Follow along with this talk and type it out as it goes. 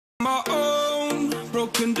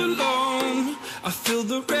broken alone. I feel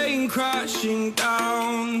the rain crashing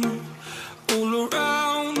down all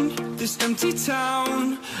around this empty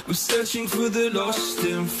town. I'm searching for the lost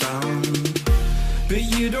and found, but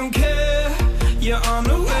you don't care, you're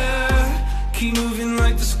unaware. Keep moving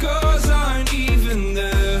like the scars aren't even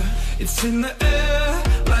there. It's in the air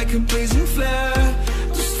like a blazing flare.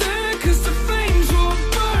 Just stare, 'cause the flames will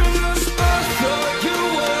burn us. I thought you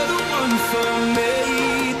were the one for me.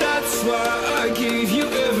 That's why I gave you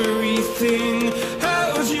everything.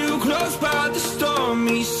 Held you close by the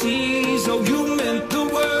stormy seas. Oh, you meant the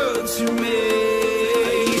world to me.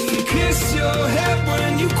 I used to kiss your head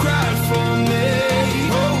when you cried for me.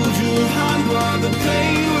 Hold your hand while the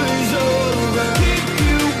pain was over. Keep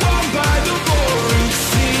you warm by the roaring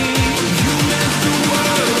sea. You meant the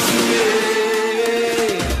world to me.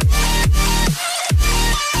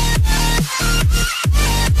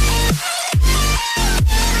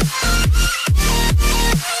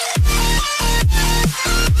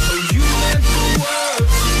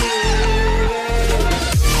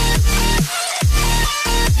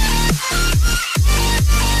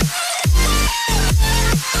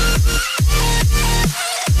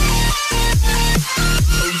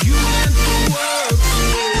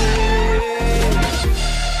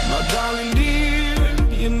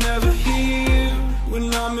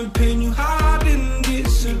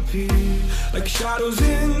 Like shadows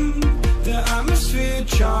in the atmosphere,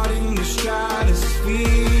 charting the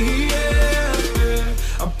stratosphere.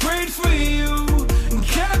 Yeah. I prayed for you and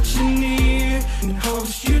kept you near, in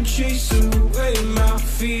hopes you'd chase away my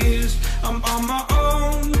fears. I'm on my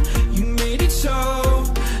own, you made it so,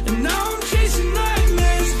 and now I'm chasing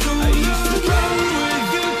nightmares too. I used to run with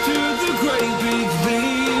you through the great big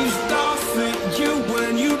leaves, laugh at you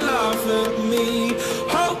when you laugh at me.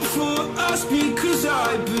 Hope for us because I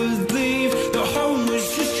believe the home was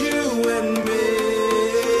just you and me.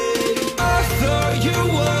 I thought you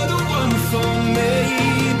were the one for me.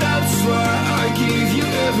 That's why I gave you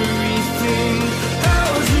everything.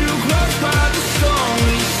 Held you close by the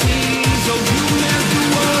stormy seas. Oh, you meant the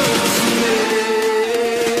world to me.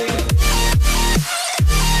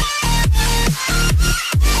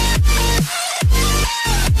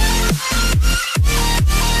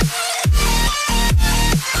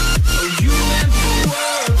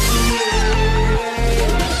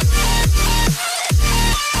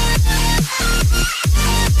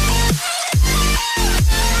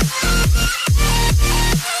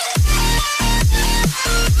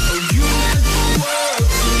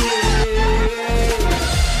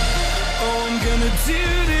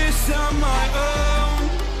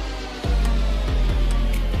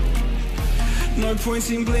 No point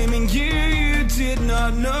in blaming you, you did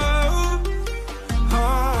not know.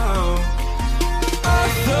 Oh, I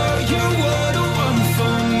thought you were the one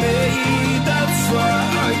for me. That's why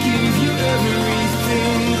I gave you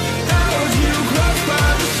everything. Held you close by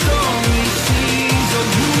the stormy seas. Oh,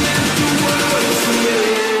 you meant the world to me.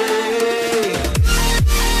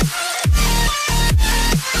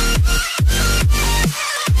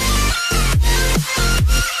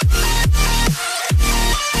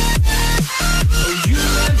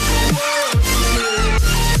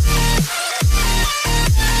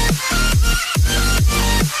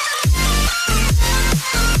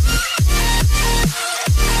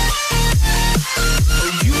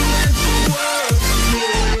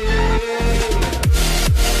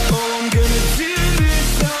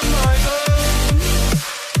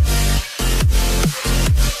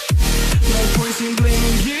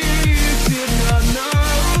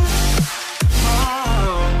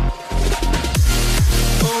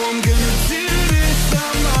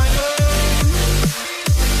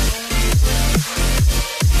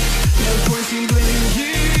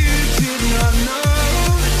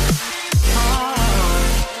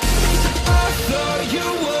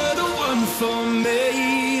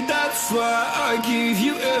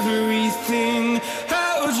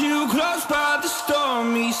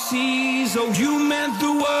 Oh, you meant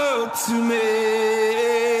the world to me.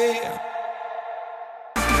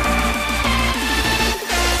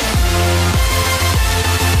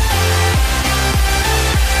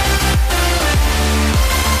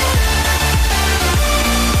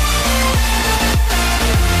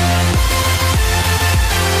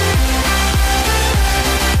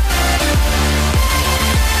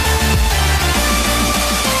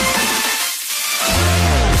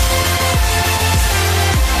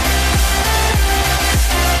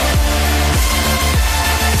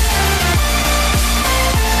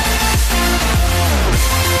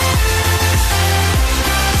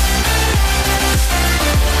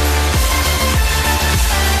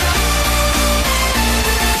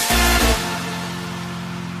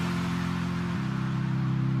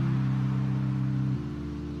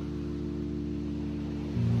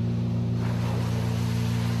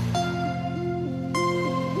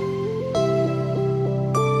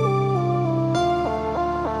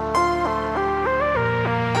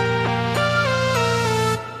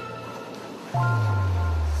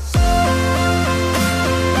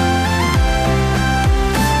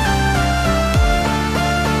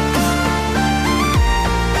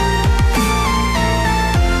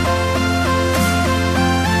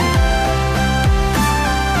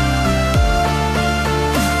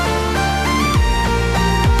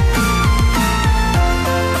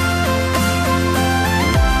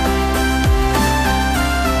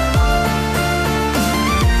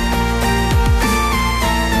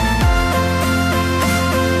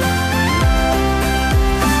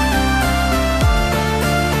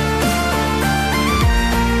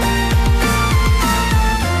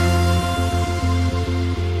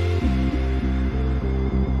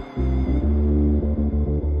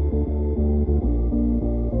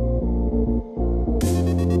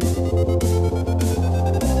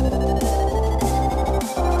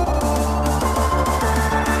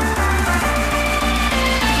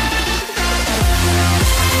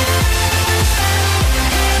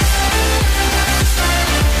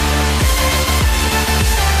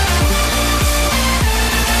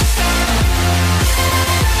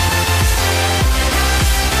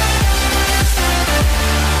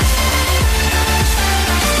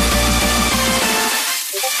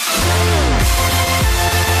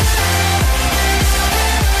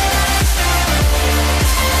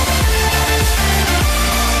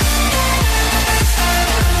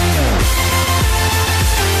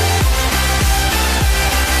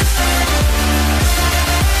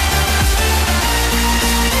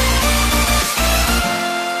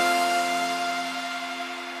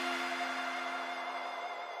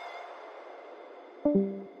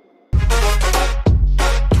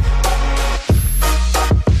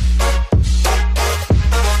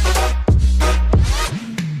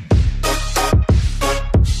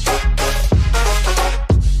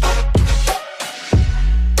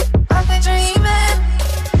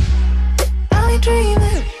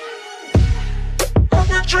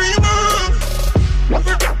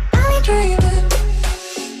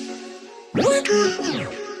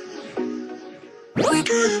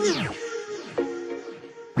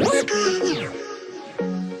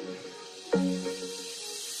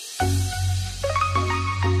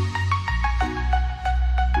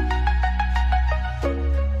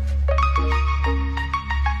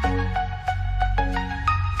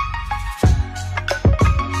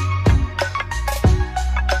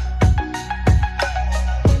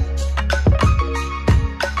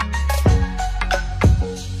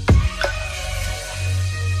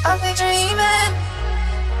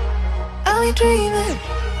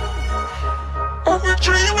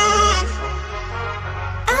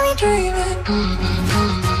 Dreaming.